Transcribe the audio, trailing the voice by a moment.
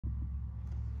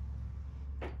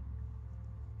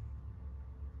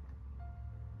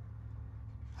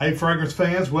Hey fragrance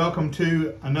fans, welcome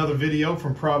to another video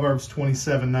from Proverbs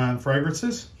 27:9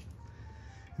 Fragrances.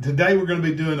 Today we're going to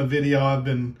be doing a video I've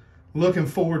been looking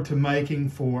forward to making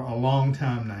for a long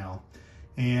time now.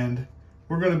 And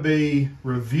we're going to be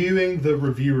reviewing the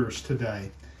reviewers today.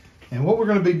 And what we're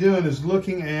going to be doing is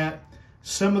looking at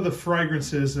some of the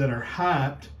fragrances that are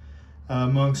hyped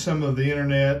among some of the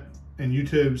internet and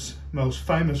YouTube's most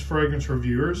famous fragrance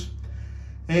reviewers.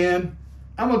 And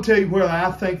I'm going to tell you whether I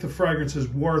think the fragrance is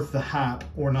worth the hype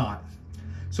or not.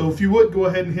 So if you would, go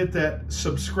ahead and hit that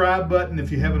subscribe button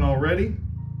if you haven't already.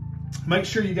 Make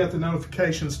sure you got the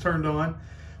notifications turned on.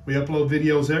 We upload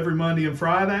videos every Monday and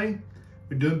Friday.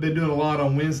 We've been doing a lot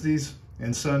on Wednesdays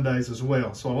and Sundays as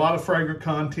well. So a lot of fragrant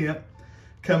content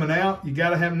coming out. You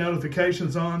got to have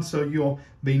notifications on so you'll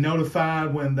be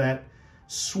notified when that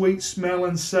sweet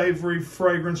smelling, savory,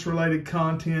 fragrance related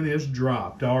content is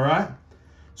dropped. All right.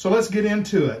 So let's get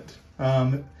into it.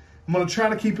 I'm going to try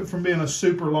to keep it from being a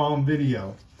super long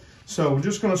video. So we're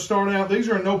just going to start out. These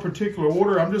are in no particular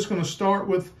order. I'm just going to start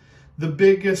with the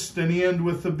biggest and end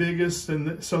with the biggest.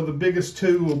 And so the biggest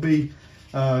two will be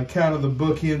kind of the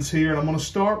bookends here. And I'm going to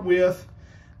start with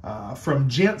from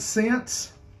Gent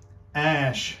Scents,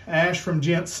 Ash. Ash from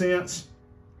Gent Scents,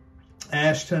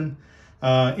 Ashton.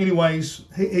 Anyways,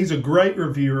 he's a great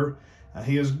reviewer.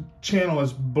 His channel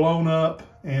has blown up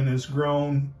and has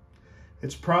grown.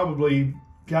 It's probably,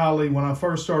 golly, when I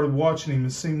first started watching him,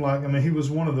 it seemed like, I mean, he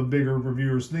was one of the bigger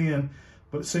reviewers then,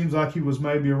 but it seems like he was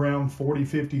maybe around 40,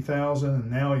 50,000, and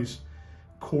now he's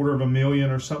 250,000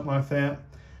 or something like that.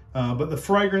 But the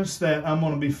fragrance that I'm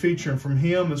going to be featuring from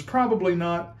him is probably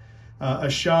not a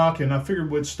shock, and I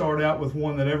figured we'd start out with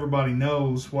one that everybody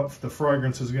knows what the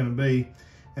fragrance is going to be,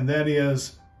 and that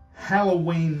is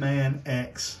Halloween Man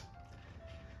X.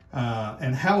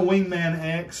 And Halloween Man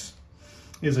X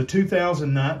is a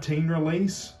 2019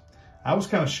 release. I was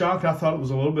kind of shocked. I thought it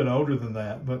was a little bit older than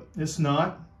that, but it's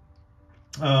not.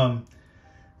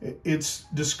 It's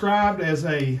described as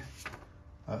as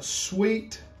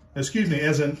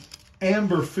an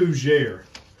amber fougere.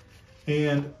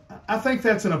 And I think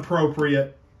that's an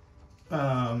appropriate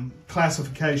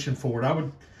classification for it. I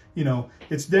would,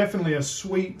 it's definitely a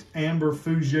sweet amber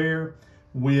fougere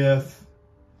with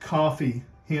coffee,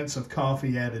 hints of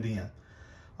coffee added in.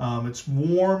 It's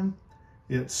warm,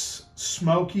 it's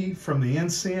smoky from the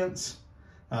incense.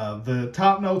 The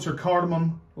top notes are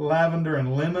cardamom, lavender,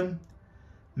 and lemon.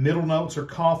 Middle notes are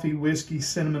coffee, whiskey,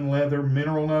 cinnamon, leather.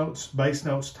 Mineral notes, base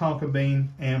notes, tonka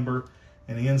bean, amber,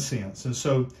 and incense. And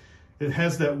so it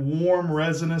has that warm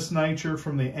resinous nature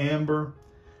from the amber,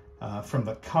 from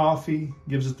the coffee,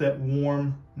 gives it that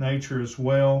warm nature as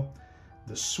well.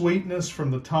 The sweetness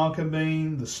from the tonka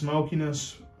bean, the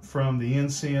smokiness from the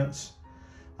incense,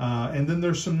 and then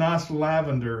there's some nice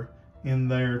lavender in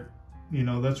there.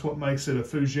 That's what makes it a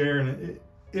fougere, and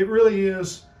it really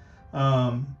is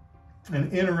an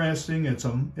interesting. It's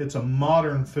a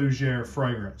modern fougere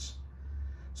fragrance.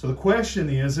 So the question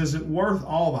is it worth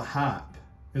all the hype?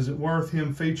 Is it worth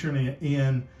him featuring it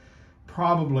in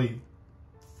probably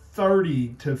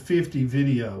 30 to 50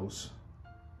 videos?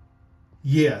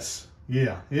 Yes.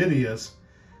 Yeah, it is.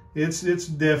 It's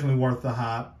definitely worth the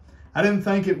hype. I didn't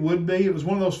think it would be. It was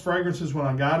one of those fragrances when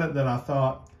I got it that I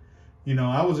thought,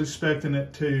 I was expecting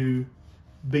it to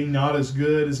be not as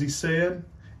good as he said.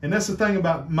 And that's the thing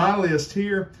about my list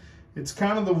here. It's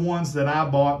kind of the ones that I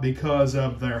bought because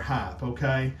of their hype,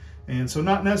 okay? And so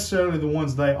not necessarily the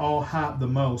ones they all hype the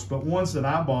most, but ones that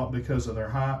I bought because of their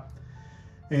hype.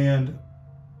 And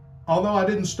although I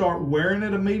didn't start wearing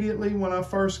it immediately when I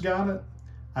first got it,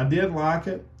 I did like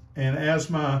it, and as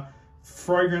my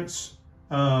fragrance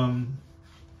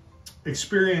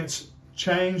experience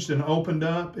changed and opened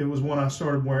up, it was when I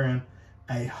started wearing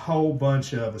a whole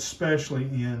bunch of, especially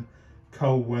in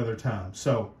cold weather time.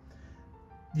 So,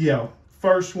 yeah,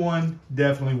 first one,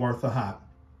 definitely worth the hype.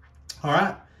 All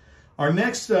right, our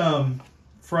next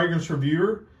fragrance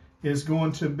reviewer is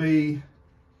going to be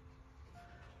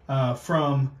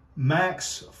from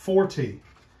Max Forte,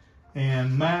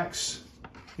 and Max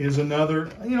is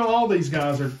another, all these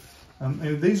guys are,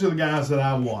 these are the guys that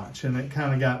I watch, and it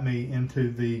kind of got me into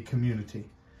the community.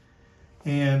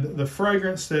 And the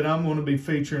fragrance that I'm going to be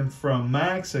featuring from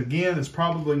Max, again, is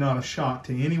probably not a shock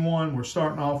to anyone. We're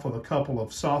starting off with a couple of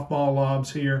softball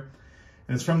lobs here,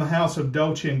 and it's from the house of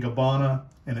Dolce & Gabbana,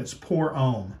 and it's Pour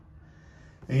Homme.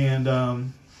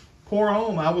 And Pour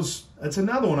Homme, it's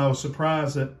another one I was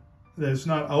surprised that it's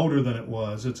not older than it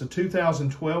was. It's a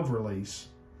 2012 release.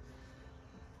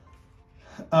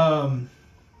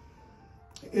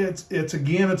 It's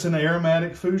an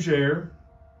aromatic fougere.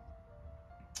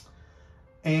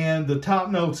 And the top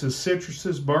notes is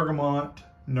citruses, bergamot,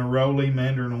 neroli,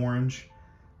 mandarin orange.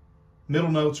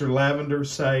 Middle notes are lavender,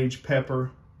 sage,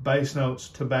 pepper. Base notes,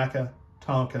 tobacco,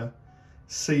 tonka,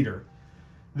 cedar.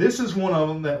 This is one of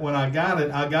them that when I got it,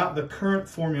 I got the current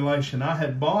formulation. I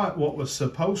had bought what was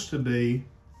supposed to be,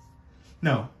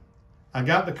 no, I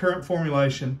got the current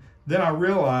formulation. Then I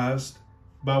realized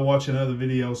by watching other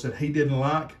videos that he didn't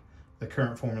like the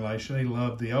current formulation. He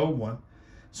loved the old one.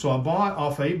 So I bought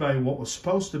off eBay what was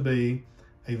supposed to be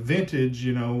a vintage,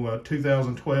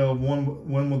 2012,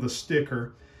 one with a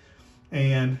sticker.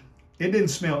 And it didn't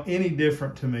smell any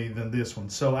different to me than this one.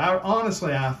 So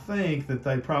honestly, I think that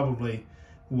they probably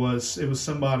it was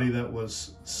somebody that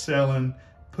was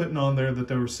putting on there that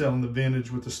they were selling the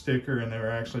vintage with the sticker, and they were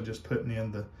actually just putting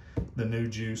in the new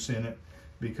juice in it,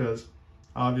 because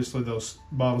obviously those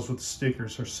bottles with the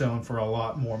stickers are selling for a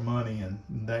lot more money, and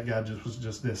that guy was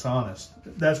just dishonest.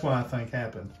 That's what I think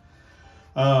happened.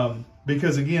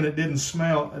 Because again, it didn't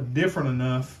smell different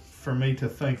enough for me to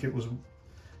think it was,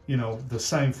 the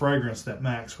same fragrance that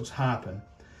Max was hyping.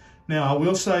 Now, I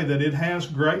will say that it has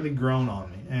greatly grown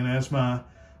on me, and as my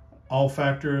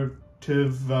olfactive,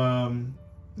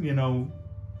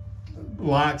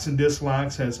 likes and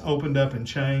dislikes has opened up and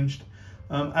changed,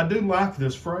 I do like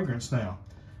this fragrance now.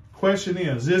 Question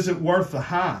is it worth the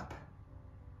hype?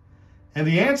 And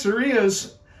the answer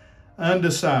is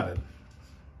undecided.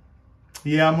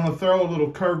 Yeah, I'm going to throw a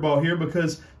little curveball here,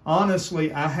 because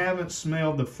honestly, I haven't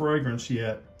smelled the fragrance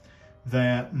yet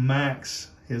that Max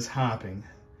is hyping.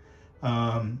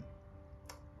 I've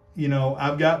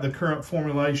got the current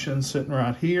formulation sitting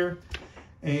right here,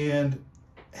 and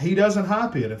he doesn't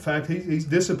hype it. In fact, he's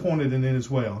disappointed in it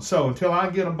as well. So until I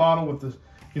get a bottle with the,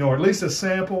 or at least a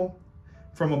sample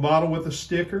from a bottle with a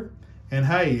sticker, and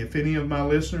hey, if any of my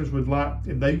listeners would like,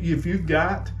 if you've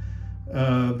got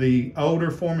the older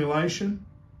formulation,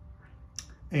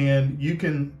 and you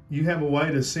have a way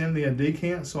to send me a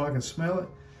decant so I can smell it,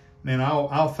 then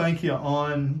I'll thank you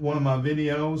on one of my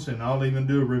videos, and I'll even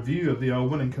do a review of the old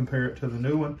one and compare it to the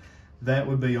new one. That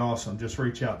would be awesome. Just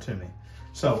reach out to me.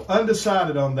 So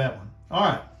undecided on that one. All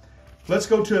right, let's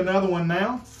go to another one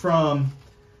now from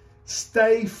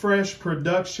Stay Fresh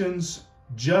Productions,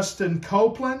 Justin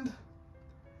Copeland.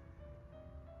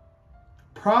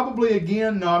 Probably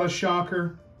again, not a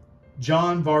shocker,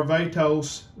 John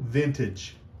Varvatos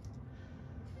Vintage.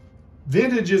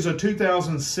 Vintage is a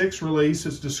 2006 release.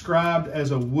 It's described as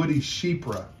a woody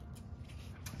chypre.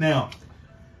 Now,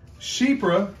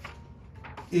 chypre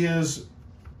is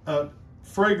a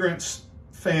fragrance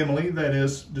family that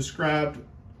is described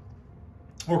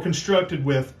or constructed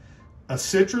with a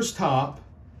citrus top,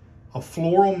 a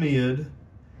floral mid,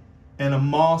 and a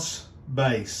moss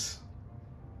base.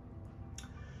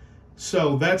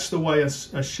 So that's the way a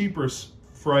chypre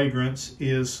fragrance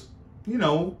is,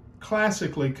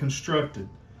 classically constructed.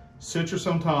 Citrus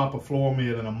on top, a floral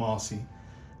mid, and a mossy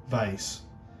base.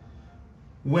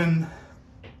 When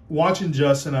watching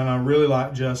Justin, and I really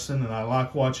like Justin, and I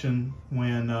like watching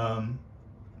when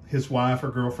his wife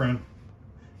or girlfriend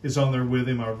is on there with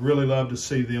him. I really love to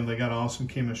see them. They got awesome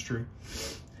chemistry.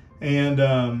 And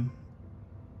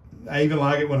I even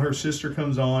like it when her sister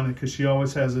comes on, because she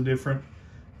always has a different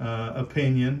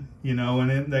opinion,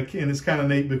 and it's kind of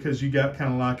neat, because you got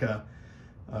kind of like a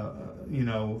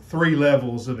 3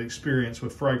 levels of experience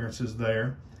with fragrances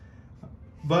there.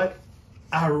 But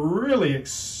I really,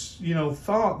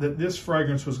 thought that this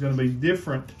fragrance was going to be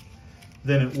different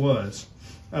than it was.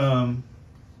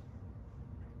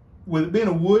 With it being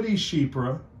a woody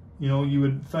chypre, you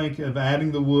would think of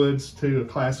adding the woods to a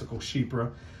classical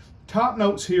chypre. Top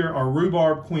notes here are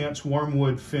rhubarb, quince,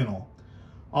 wormwood, fennel,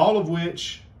 all of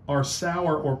which are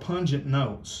sour or pungent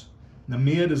notes. The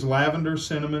mid is lavender,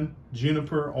 cinnamon,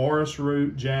 juniper, orris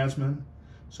root, jasmine.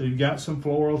 So you've got some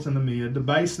florals in the mid. The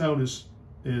base note is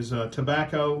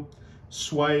tobacco,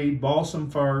 suede, balsam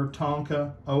fir,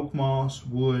 tonka, oak moss,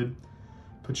 wood,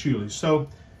 patchouli. So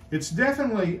it's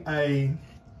definitely a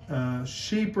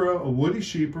chypre, a woody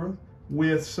chypre,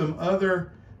 with some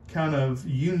other kind of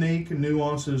unique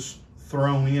nuances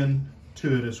thrown in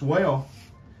to it as well.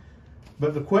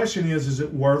 But the question is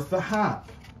it worth the hype?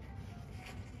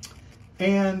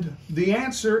 And the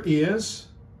answer is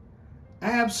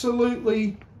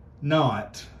absolutely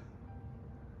not.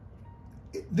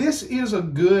 This is a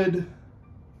good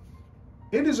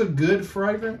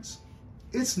fragrance.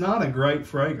 It's not a great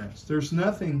fragrance. There's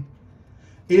nothing,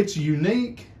 it's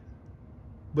unique,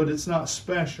 but it's not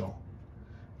special.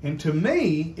 And to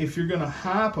me, if you're going to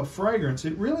hype a fragrance,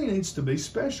 it really needs to be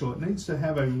special. It needs to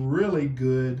have a really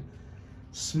good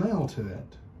smell to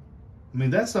it. I mean,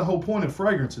 that's the whole point of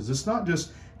fragrances. It's not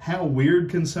just how weird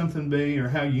can something be, or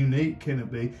how unique can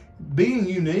it be? Being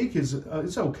unique is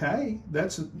it's okay.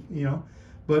 That's, you know,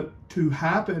 but to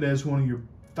hype it as one of your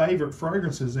favorite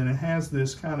fragrances, and it has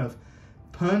this kind of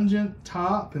pungent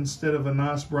top instead of a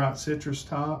nice bright citrus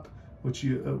top, which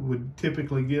you would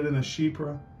typically get in a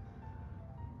Chypre.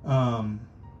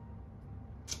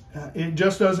 It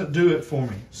just doesn't do it for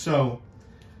me. So,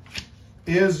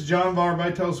 is John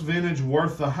Varvatos Vintage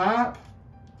worth the hype?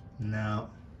 No.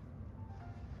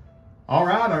 All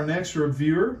right, our next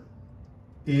reviewer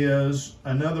is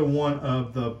another one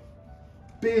of the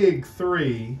big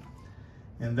three,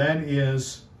 and that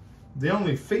is the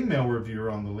only female reviewer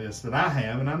on the list that I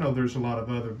have, and I know there's a lot of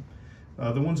other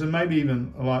ones, and maybe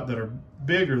even a lot that are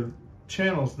bigger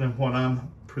channels than what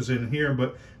I'm presenting here,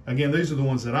 but again, these are the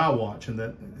ones that I watch and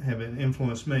that have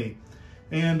influenced me.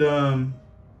 And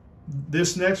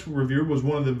this next review was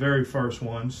one of the very first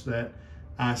ones that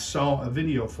I saw a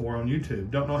video for on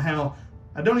YouTube.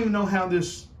 I don't even know how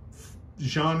this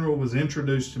genre was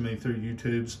introduced to me through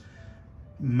YouTube's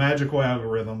magical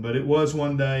algorithm, but it was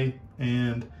one day,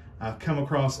 and I come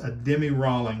across a Demi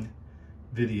Rawling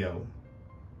video.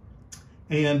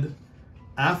 And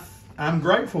I'm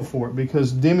grateful for it,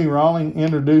 because Demi Rawling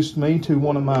introduced me to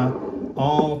one of my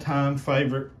all-time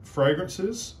favorite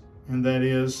fragrances, and that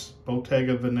is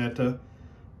Bottega Veneta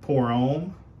Pour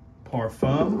Homme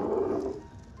Parfum.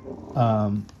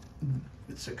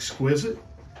 It's exquisite.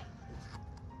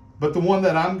 But the one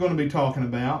that I'm going to be talking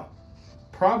about,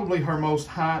 probably her most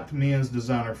hyped men's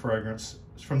designer fragrance,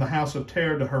 is from the house of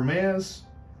Terre de Hermes.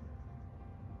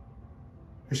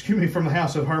 Excuse me, from the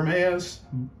house of Hermes.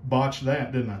 Botched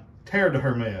that, didn't I? Terre de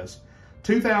Hermes.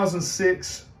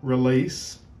 2006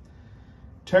 release.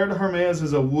 Terre de Hermes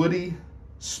is a woody,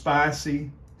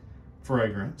 spicy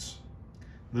fragrance.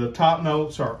 The top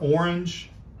notes are orange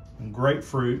and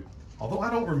grapefruit, although I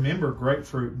don't remember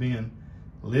grapefruit being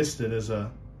listed as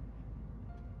an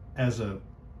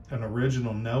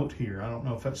original note here. I don't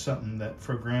know if that's something that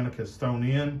Fragrantica has thrown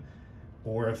in,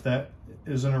 or if that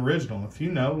is an original. If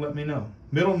you know, let me know.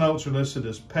 Middle notes are listed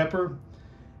as pepper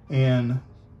and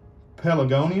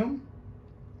pelargonium.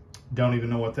 Don't even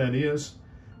know what that is.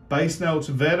 Base notes: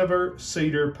 vetiver,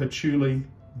 cedar, patchouli,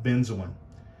 benzoin.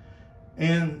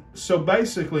 And so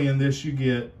basically in this you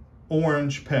get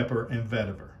orange, pepper, and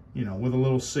vetiver. You know, with a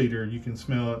little cedar, you can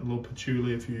smell it, a little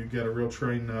patchouli if you got a real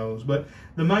trained nose. But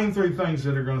the main three things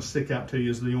that are going to stick out to you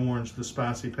is the orange, the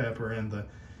spicy pepper, and the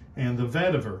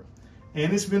vetiver.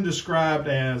 And it's been described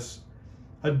as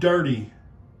a dirty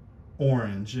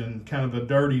orange and kind of a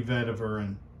dirty vetiver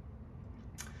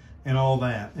and all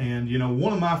that. And you know,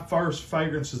 one of my first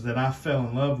fragrances that I fell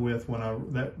in love with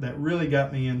that really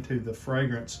got me into the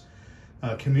fragrance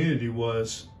community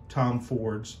was Tom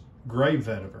Ford's Gray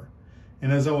Vetiver.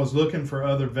 And as I was looking for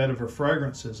other vetiver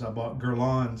fragrances, I bought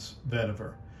Guerlain's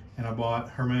vetiver, and I bought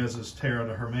Hermes's Terre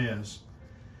de Hermes.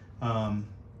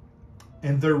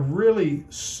 And they're really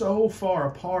so far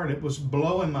apart. It was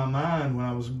blowing my mind when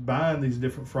I was buying these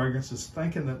different fragrances,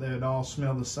 thinking that they would all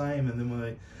smell the same, and then when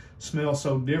they smell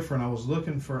so different, I was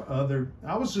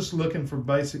just looking for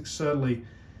basic, subtly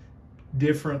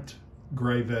different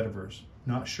gray vetivers.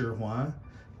 Not sure why,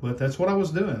 but that's what I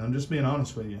was doing. I'm just being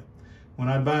honest with you. When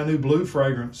I'd buy a new blue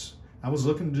fragrance, I was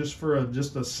looking just for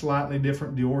a slightly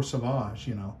different Dior Sauvage,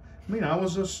 you know. I mean, I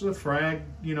was just a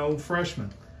freshman.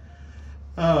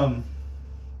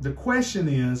 The question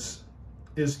is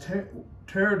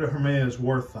Terre de Hermes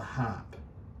worth the hype?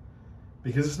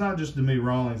 Because it's not just Demi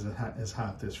Rawlings that has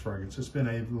hyped this fragrance. It's been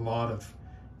a lot of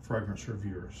fragrance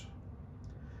reviewers.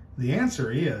 The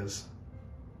answer is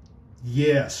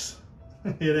yes.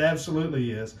 It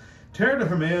absolutely is. Terre de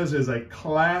Hermes is a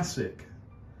classic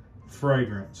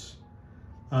fragrance.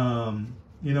 You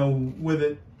know, with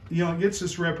it, you know, it gets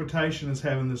this reputation as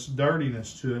having this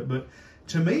dirtiness to it, but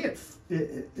to me,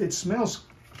 it smells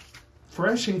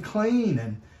fresh and clean.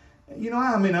 And you know,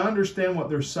 I mean, I understand what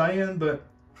they're saying, but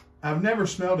I've never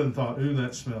smelled it and thought, ooh,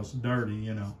 that smells dirty.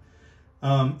 You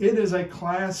know, it is a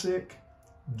classic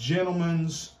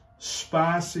gentleman's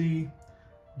spicy,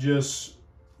 just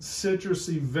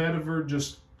citrusy vetiver.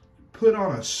 Just put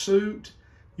on a suit.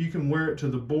 You can wear it to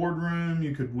the boardroom.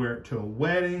 You could wear it to a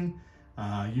wedding.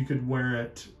 You could wear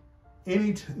it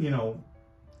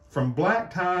from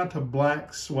black tie to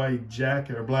black suede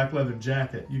jacket or black leather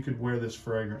jacket. You could wear this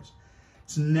fragrance.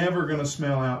 It's never going to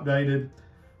smell outdated.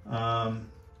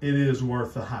 It is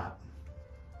worth the hype.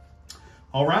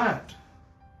 All right.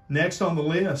 Next on the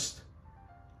list,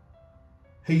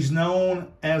 he's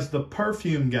known as the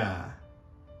perfume guy.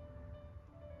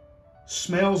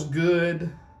 Smells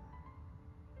good.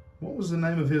 What was the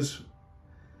name of his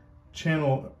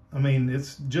channel I mean,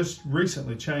 it's just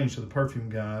recently changed to the Perfume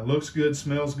guy. It looks good,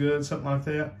 smells good, something like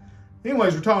that.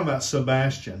 Anyways, we're talking about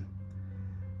Sebastian,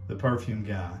 the Perfume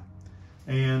guy.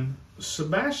 And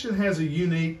Sebastian has a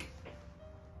unique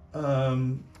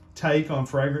take on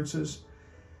fragrances.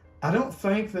 I don't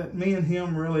think that me and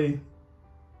him really,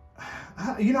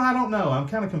 I don't know. I'm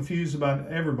kind of confused about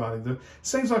everybody. It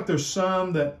seems like there's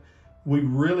some that we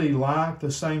really like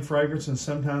the same fragrance, and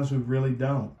sometimes we really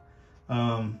don't.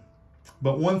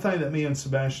 But one thing that me and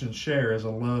Sebastian share is a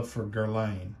love for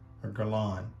Guerlain, or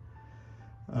Guerlain.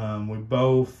 We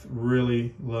both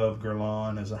really love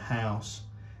Guerlain as a house.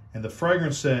 And the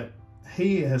fragrance that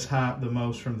he has hyped the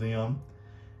most from them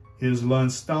is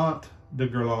L'Instant de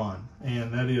Guerlain,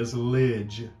 and that is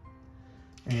Lidge.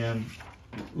 And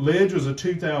Lidge was a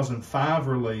 2005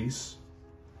 release.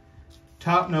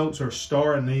 Top notes are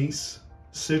star anise,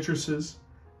 citruses,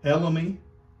 elemi,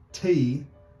 tea,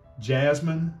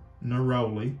 jasmine,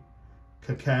 neroli,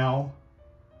 cacao,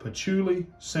 patchouli,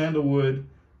 sandalwood,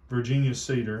 Virginia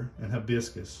cedar, and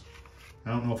hibiscus.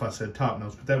 I don't know if I said top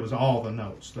notes, but that was all the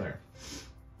notes there.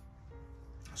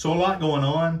 So a lot going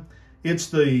on. It's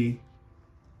the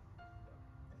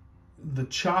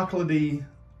chocolatey,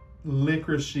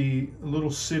 licoricey, a little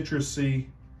citrusy,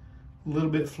 a little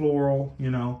bit floral, you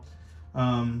know.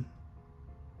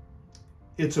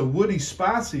 It's a woody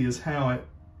spicy is how it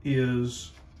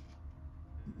is,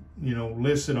 you know,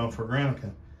 listed on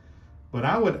Fragrantica. But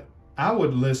I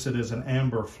would list it as an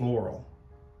amber floral.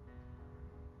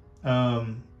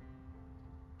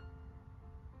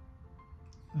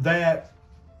 That,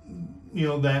 you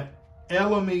know, that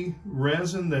elemi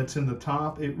resin that's in the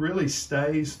top, it really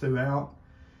stays throughout.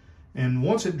 And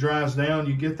once it dries down,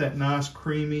 you get that nice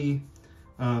creamy,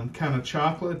 kind of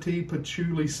chocolatey,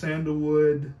 patchouli,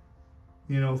 sandalwood,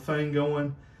 you know, thing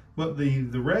going. But the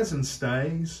resin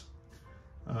stays.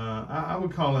 I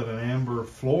would call it an amber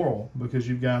floral because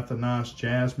you've got the nice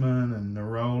jasmine and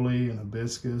neroli and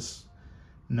hibiscus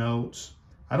notes.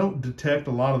 I don't detect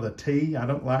a lot of the tea. I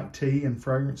don't like tea in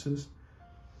fragrances.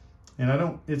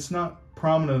 And it's not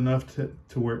prominent enough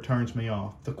to where it turns me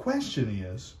off. The question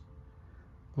is,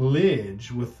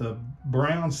 Lidge with the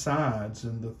brown sides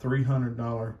and the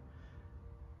 $300,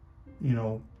 you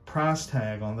know, price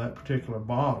tag on that particular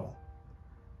bottle,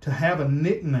 to have a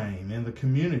nickname in the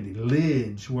community,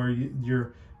 Lidge, where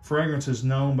your fragrance is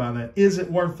known by that, is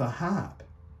it worth the hype?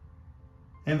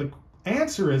 And the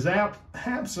answer is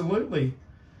absolutely,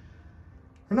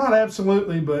 or not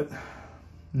absolutely, but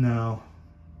no.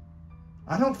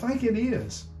 I don't think it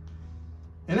is.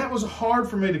 And that was hard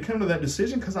for me to come to that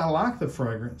decision because I like the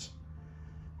fragrance.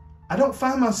 I don't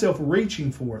find myself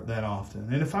reaching for it that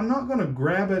often. And if I'm not going to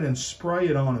grab it and spray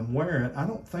it on and wear it, I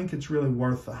don't think it's really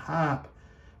worth the hype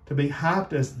to be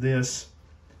hyped as this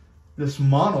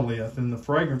monolith in the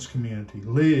fragrance community.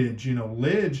 Lidge, you know,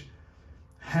 Lidge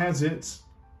has its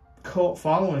cult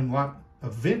following like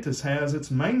Aventus has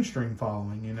its mainstream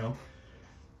following, you know.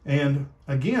 And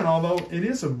again, although it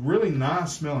is a really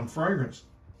nice smelling fragrance,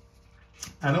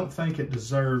 I don't think it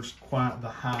deserves quite the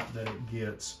hype that it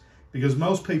gets, because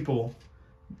most people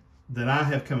that I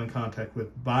have come in contact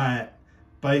with buy it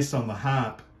based on the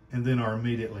hype and then are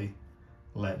immediately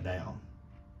let down.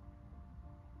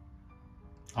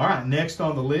 All right, next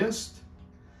on the list,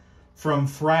 from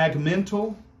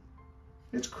Fragmental,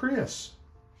 it's Chris.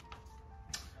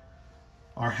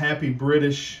 Our happy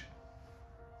British,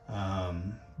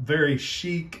 very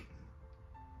chic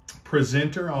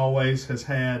presenter, always has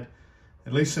had,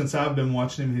 at least since I've been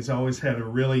watching him, he's always had a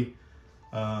really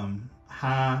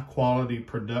high quality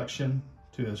production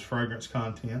to his fragrance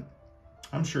content.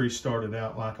 I'm sure he started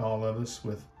out like all of us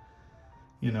with,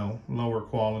 you know, lower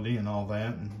quality and all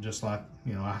that. And just like,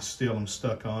 you know, I still am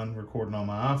stuck on recording on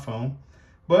my iPhone.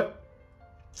 But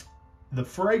the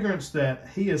fragrance that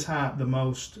he has hyped the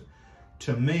most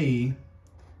to me,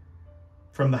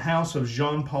 from the house of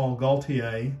Jean-Paul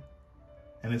Gaultier,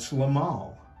 and it's Le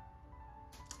Male.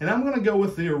 And I'm going to go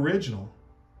with the original,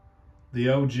 the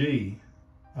OG.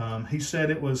 He said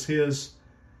it was his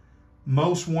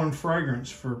most worn fragrance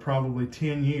for probably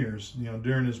 10 years, you know,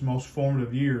 during his most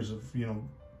formative years of, you know,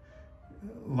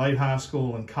 late high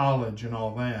school and college and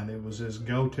all that. It was his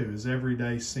go-to, his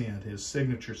everyday scent, his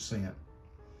signature scent.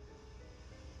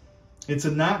 It's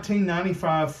a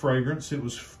 1995 fragrance. It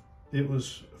was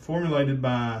formulated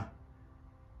by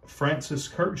Francis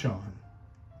Kurkdjian,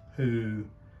 who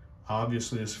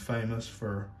obviously is famous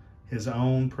for his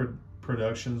own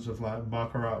productions of like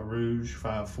Baccarat Rouge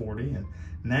 540, and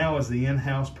now is the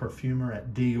in-house perfumer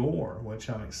at Dior, which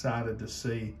I'm excited to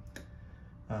see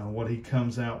what he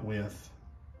comes out with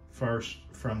first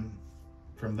from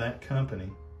that company.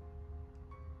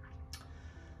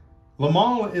 Le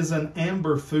Male is an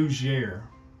amber fougere.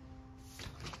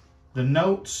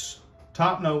 The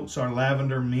top notes are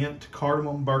lavender, mint,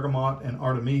 cardamom, bergamot, and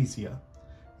artemisia.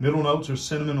 Middle notes are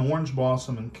cinnamon, orange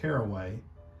blossom, and caraway.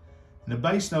 And the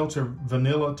base notes are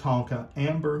vanilla, tonka,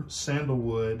 amber,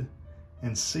 sandalwood,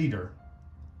 and cedar.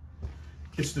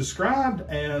 It's described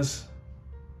as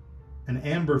an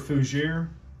amber fougere,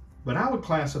 but I would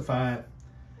classify it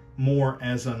more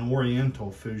as an oriental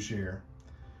fougere.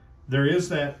 There is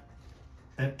that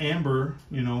amber,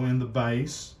 in the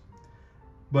base,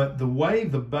 but the way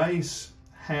the base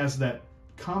has that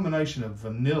combination of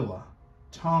vanilla,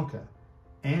 tonka,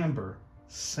 amber,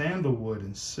 sandalwood,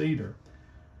 and cedar,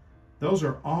 those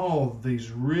are all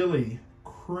these really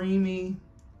creamy,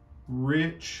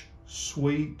 rich,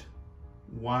 sweet,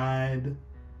 wide,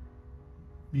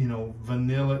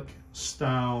 vanillic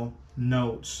style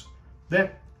notes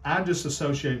that I just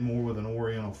associate more with an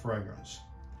oriental fragrance.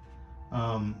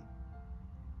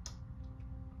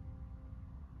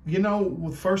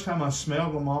 The first time I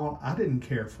smelled them all, I didn't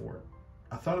care for it.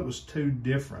 I thought it was too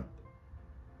different.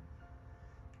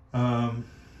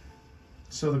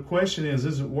 So the question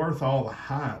is it worth all the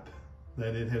hype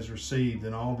that it has received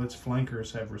and all of its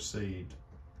flankers have received?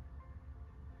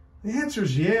 The answer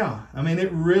is yeah.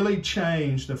 It really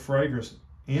changed the fragrance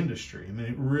industry.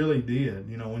 It really did.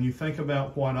 When you think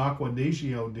about what Acqua di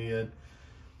Gio did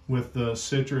with the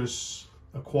citrus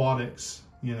aquatics,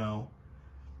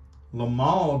 Le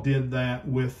Male did that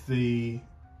with the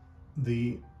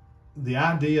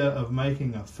idea of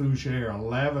making a fougere, a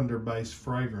lavender-based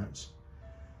fragrance,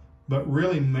 but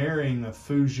really marrying the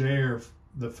fougere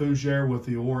with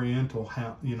the oriental,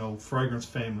 fragrance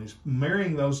families,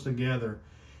 marrying those together,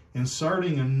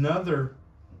 inserting another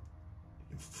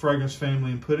fragrance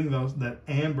family and putting that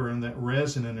amber and that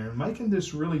resin in there, and making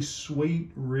this really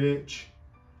sweet, rich,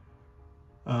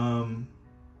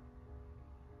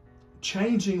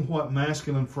 changing what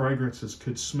masculine fragrances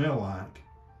could smell like,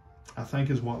 I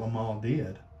think is what Le Male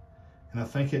did. And I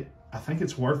think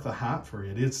it's worth the hype for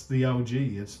it. It's the OG,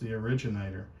 it's the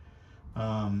originator.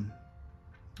 Or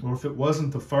if it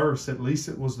wasn't the first, at least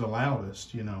it was the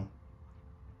loudest, You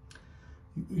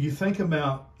think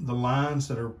about the lines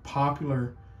that are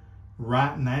popular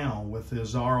right now with the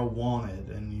Zara Wanted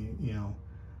and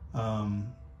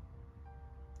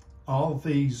all of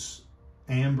these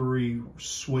ambery,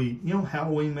 sweet,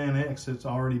 Halloween Man X that's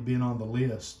already been on the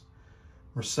list,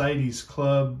 Mercedes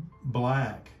Club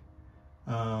Black,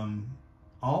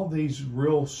 all these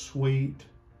real sweet,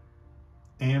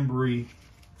 ambery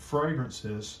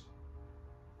fragrances.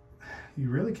 You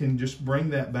really can just bring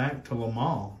that back to Le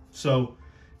Male. So,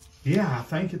 yeah, I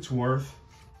think it's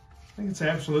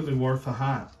absolutely worth the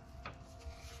hype.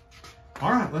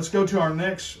 All right, let's go to our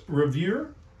next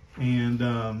reviewer,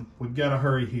 and we've got to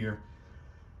hurry here.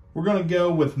 We're going to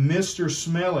go with Mr.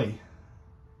 Smelly,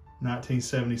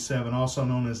 1977, also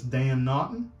known as Dan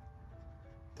Naughton,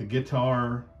 the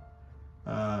guitar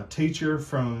teacher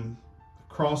from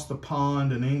across the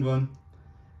pond in England.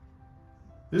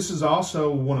 This is also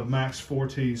one of Max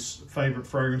Forte's favorite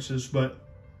fragrances, but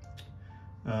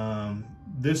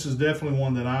this is definitely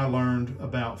one that I learned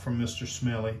about from Mr.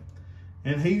 Smelly.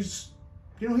 And he's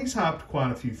hyped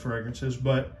quite a few fragrances,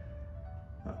 but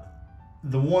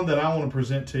the one that I want to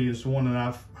present to you is the one that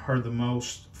I've heard the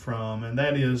most from, and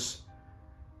that is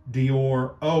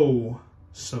Dior Eau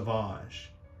Sauvage.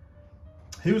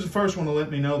 He was the first one to let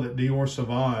me know that Dior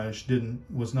Sauvage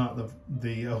was not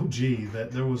the OG,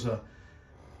 that there was a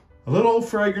little old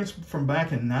fragrance from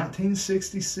back in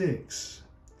 1966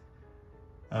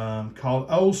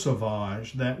 called Eau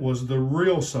Sauvage that was the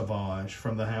real Sauvage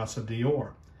from the house of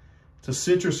Dior. It's a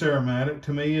citrus aromatic.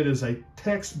 To me, it is a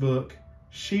textbook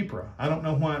Chypre. I don't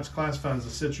know why it's classified as a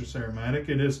citrus aromatic.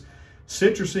 It is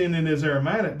citrusy and it is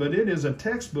aromatic, but it is a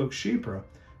textbook Chypre.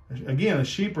 Again, a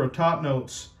Chypre top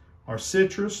notes are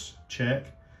citrus,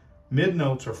 check. Mid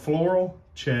notes are floral,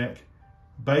 check.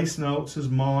 Base notes is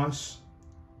moss,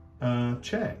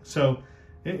 check. So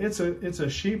it's a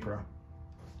Chypre.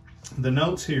 The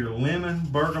notes here: lemon,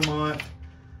 bergamot,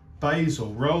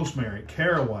 basil, rosemary,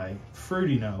 caraway,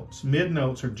 fruity notes. Mid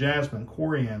notes are jasmine,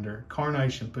 coriander,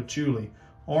 carnation, patchouli,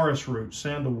 orris root,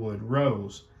 sandalwood,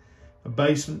 rose. The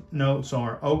base notes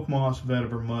are oak moss,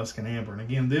 vetiver, musk, and amber. And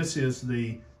again, this is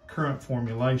the current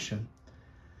formulation.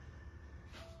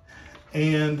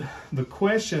 And the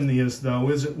question is, though,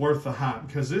 is it worth the hype?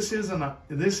 Because this is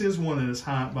one that is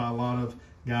hyped by a lot of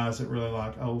guys that really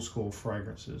like old school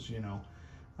fragrances.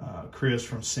 Chris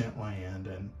from Scentland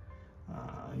and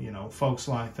folks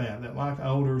like that like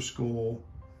older school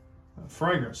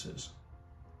fragrances.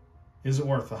 Is it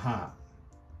worth the hype?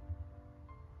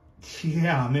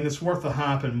 yeah, I mean, it's worth the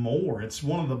hype and more. It's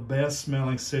one of the best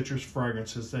smelling citrus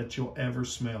fragrances that you'll ever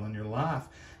smell in your life.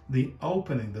 The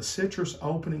opening, the citrus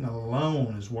opening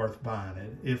alone is worth buying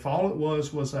it. If all it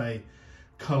was a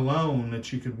cologne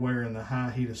that you could wear in the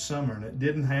high heat of summer, and it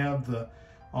didn't have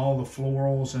all the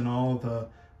florals and all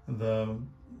the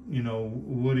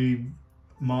woody,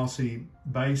 mossy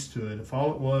base to it, if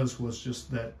all it was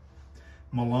just that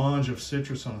melange of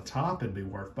citrus on the top, it'd be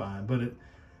worth buying.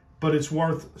 But it's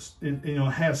worth, it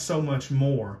has so much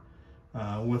more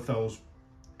with those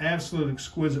absolute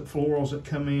exquisite florals that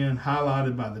come in,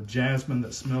 highlighted by the jasmine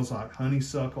that smells like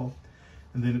honeysuckle.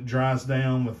 And then it dries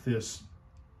down with this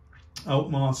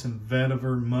oak moss and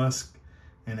vetiver, musk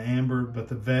and amber, but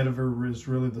the vetiver is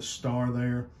really the star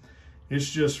there. It's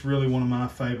just really one of my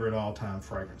favorite all-time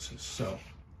fragrances. So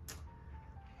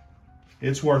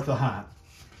it's worth the hype.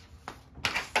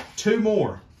 Two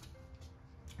more.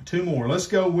 Let's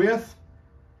go with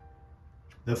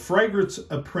the fragrance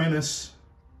apprentice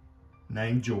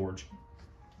named George.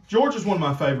 George is one of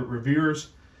my favorite reviewers.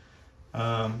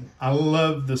 I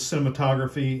love the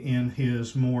cinematography in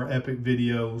his more epic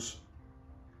videos.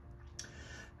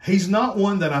 He's not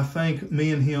one that I think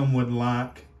me and him would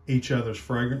like each other's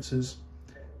fragrances.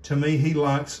 To me, he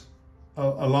likes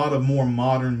a lot of more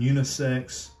modern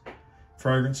unisex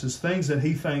fragrances, things that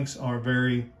he thinks are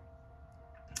very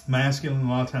masculine. A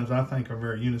lot of times I think are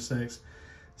very unisex.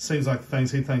 Seems like the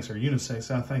things he thinks are unisex,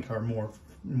 I think are more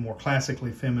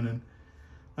classically feminine.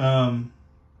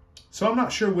 So I'm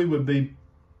not sure we would be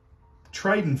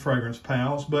trading fragrance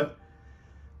pals, but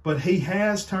he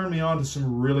has turned me on to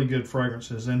some really good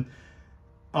fragrances. And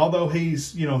although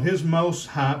he's, his most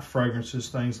hyped fragrances,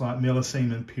 things like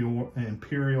Millesime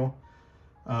Imperial,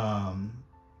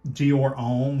 Dior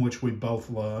Homme, which we both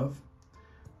love.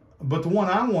 But the one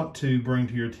I want to bring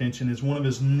to your attention is one of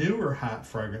his newer hype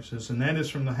fragrances, and that is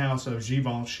from the house of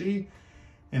Givenchy,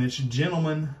 and it's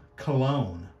Gentleman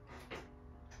Cologne.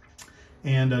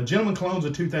 And Gentleman Cologne is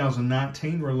a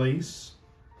 2019 release.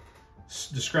 It's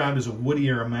described as a woody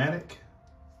aromatic.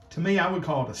 To me, I would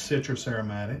call it a citrus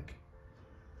aromatic.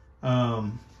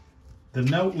 The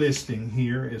note listing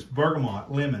here is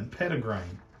bergamot, lemon,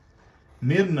 petitgrain.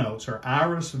 Mid notes are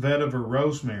iris, vetiver,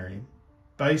 rosemary.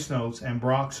 Base notes,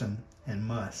 ambroxan, and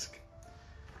musk.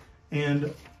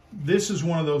 And this is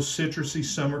one of those citrusy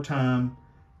summertime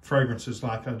fragrances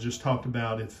like I just talked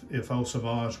about. If Eau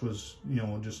Sauvage was,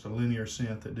 just a linear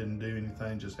scent that didn't do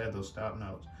anything, just had those top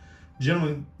notes.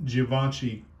 Gentleman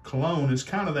Givenchy Cologne is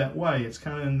kind of that way. It's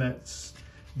kind of in that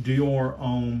Dior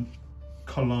Homme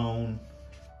Cologne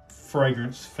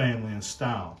fragrance family and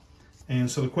style. And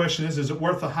so the question is it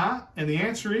worth the hype? And the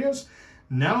answer is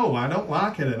no, I don't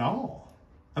like it at all.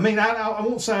 I mean, I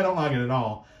won't say I don't like it at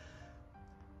all.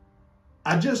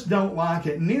 I just don't like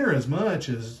it near as much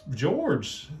as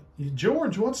George.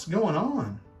 George, what's going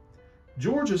on?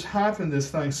 George is hyping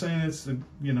this thing, saying it's the,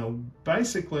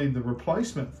 basically the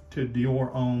replacement to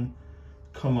Dior Homme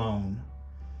Cologne.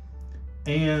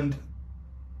 And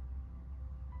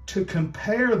to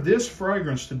compare this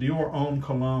fragrance to Dior Homme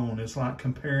Cologne is like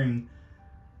comparing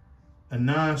a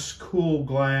nice, cool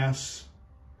glass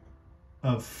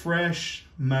of fresh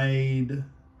made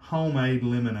homemade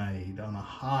lemonade on a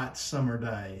hot summer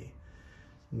day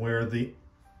where the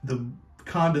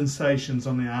condensation's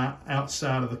on the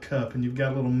outside of the cup and you've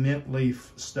got a little mint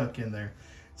leaf stuck in there.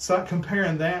 It's like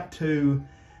comparing that to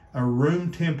a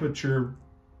room temperature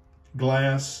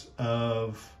glass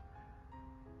of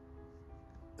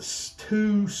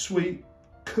too sweet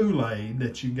Kool-Aid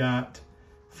that you got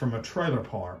from a trailer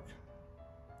park.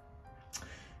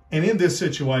 And in this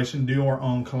situation, Dior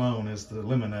Homme Cologne is the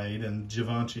lemonade and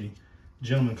Givenchy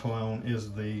Gentleman Cologne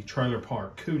is the trailer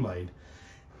park Kool-Aid.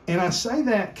 And I say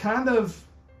that kind of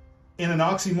in an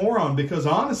oxymoron because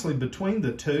honestly, between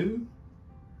the two,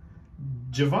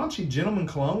 Givenchy Gentleman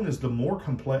Cologne is the more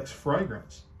complex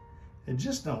fragrance. It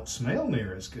just don't smell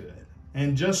near as good.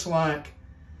 And just like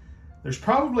there's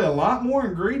probably a lot more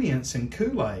ingredients in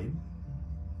Kool-Aid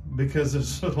because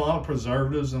there's a lot of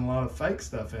preservatives and a lot of fake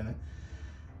stuff in it.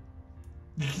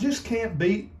 You just can't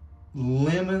beat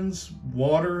lemons,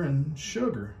 water, and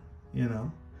sugar,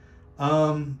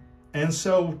 And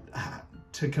so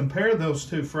to compare those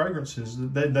two fragrances,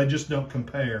 they just don't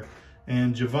compare.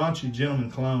 And Givenchy Gentleman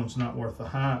Cologne is not worth the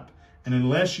hype. And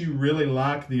unless you really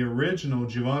like the original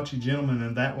Givenchy Gentleman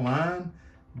in that line,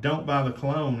 don't buy the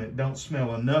cologne. It don't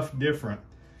smell enough different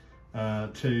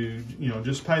to,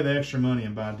 just pay the extra money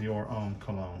and buy Dior Homme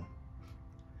Cologne.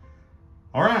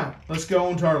 All right, let's go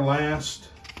on to our last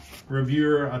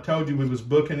reviewer. I told you we was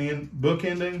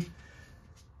bookending.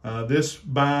 This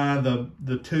by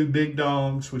the two big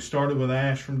dogs. We started with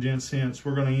Ash from Gent Sense.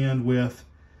 We're going to end with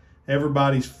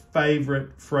everybody's favorite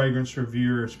fragrance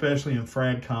reviewer, especially in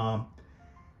FragCom.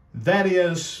 That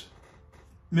is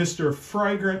Mr.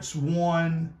 Fragrance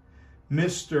One,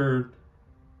 Mr.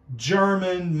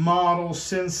 German model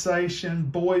sensation,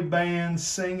 boy band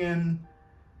singing,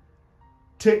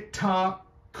 TikTok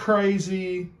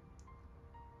crazy,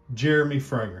 Jeremy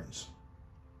Fragrance.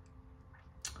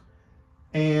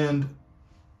 And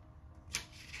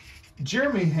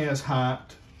Jeremy has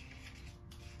hyped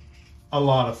a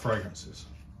lot of fragrances.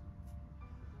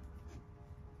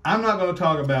 I'm not going to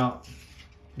talk about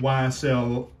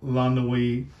YSL La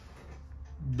Nuit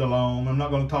de l'Homme. I'm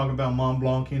not going to talk about Mont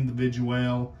Blanc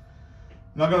Individuel.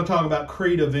 I'm not going to talk about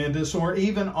Creed Aventus or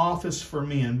even Office for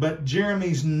Men. But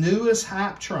Jeremy's newest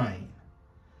hype train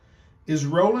is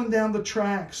rolling down the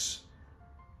tracks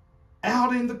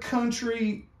out in the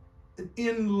country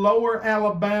in lower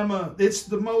Alabama. It's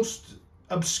the most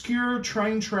obscure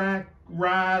train track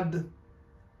ride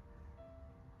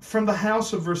from the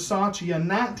House of Versace, a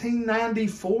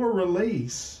 1994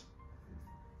 release.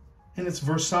 And it's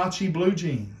Versace Blue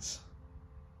Jeans.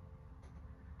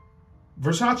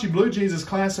 Versace Blue Jeans is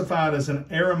classified as an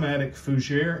aromatic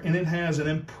fougere, and it has an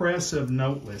impressive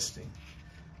note listing.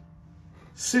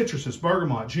 Citruses,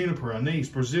 bergamot, juniper, anise,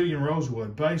 Brazilian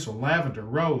rosewood, basil, lavender,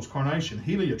 rose, carnation,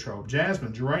 heliotrope,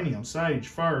 jasmine, geranium, sage,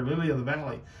 fir, lily of the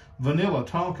valley, vanilla,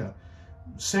 tonka,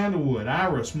 sandalwood,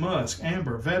 iris, musk,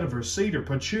 amber, vetiver, cedar,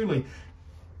 patchouli.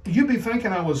 You'd be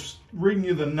thinking I was reading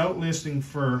you the note listing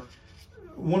for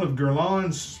one of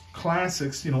Guerlain's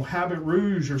classics, you know, Habit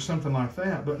Rouge or something like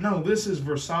that. But no, this is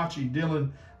Versace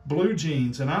Dylan Blue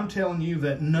Jeans, and I'm telling you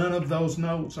that none of those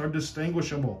notes are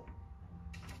distinguishable.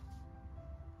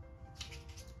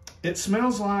 It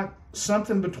smells like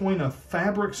something between a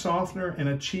fabric softener and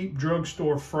a cheap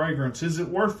drugstore fragrance. Is it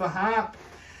worth the hype?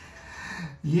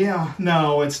 Yeah,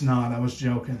 no, it's not. I was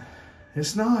joking.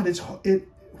 It's not.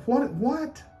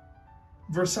 What?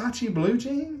 Versace Blue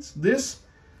Jeans? This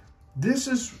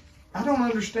is, I don't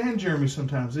understand Jeremy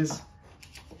sometimes.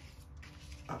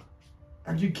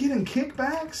 Are you getting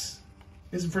kickbacks?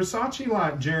 Is Versace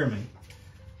like, Jeremy,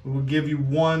 we will give you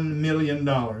 $1 million.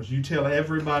 You tell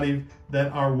everybody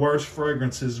that our worst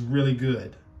fragrance is really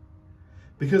good.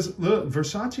 Because look,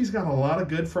 Versace's got a lot of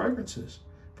good fragrances.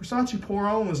 Versace Pour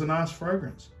Homme is a nice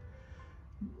fragrance.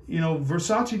 You know,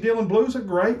 Versace Dylan Blue is a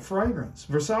great fragrance.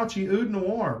 Versace Oud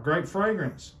Noir, great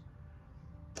fragrance.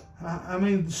 I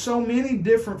mean, so many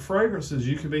different fragrances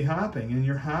you could be hyping, and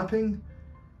you're hyping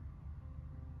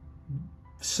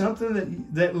something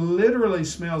that literally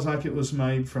smells like it was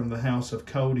made from the house of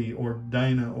Coty or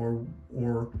Dana or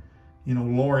you know,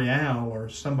 L'Oreal or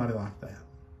somebody like that.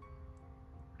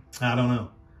 I don't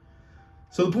know.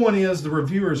 So the point is, the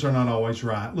reviewers are not always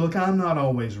right. Look, I'm not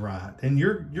always right. And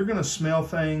you're going to smell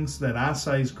things that I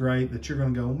say is great that you're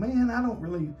going to go, man, I don't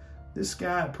really, this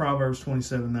guy at Proverbs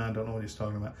 27:9 don't know what he's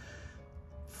talking about.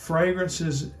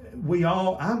 Fragrances,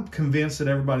 I'm convinced that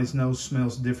everybody's nose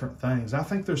smells different things. I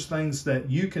think there's things that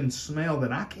you can smell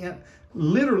that I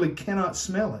literally cannot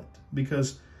smell it,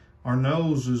 because our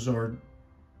noses are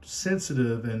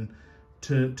sensitive and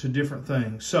to different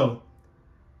things. So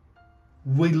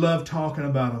we love talking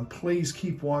about them. Please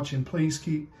keep watching. Please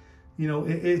keep, you know,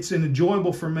 it's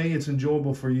enjoyable for me. It's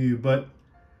enjoyable for you. But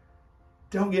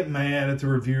don't get mad at the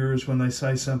reviewers when they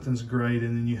say something's great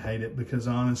and then you hate it, because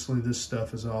honestly, this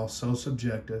stuff is all so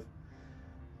subjective.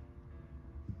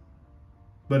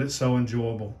 But it's so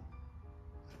enjoyable.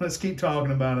 Let's keep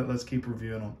talking about it. Let's keep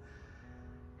reviewing them.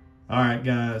 All right,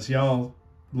 guys. Y'all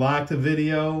like the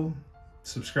video.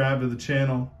 Subscribe to the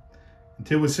channel.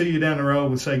 Until we see you down the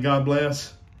road, we say God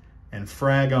bless and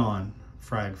frag on,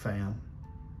 Frag fam.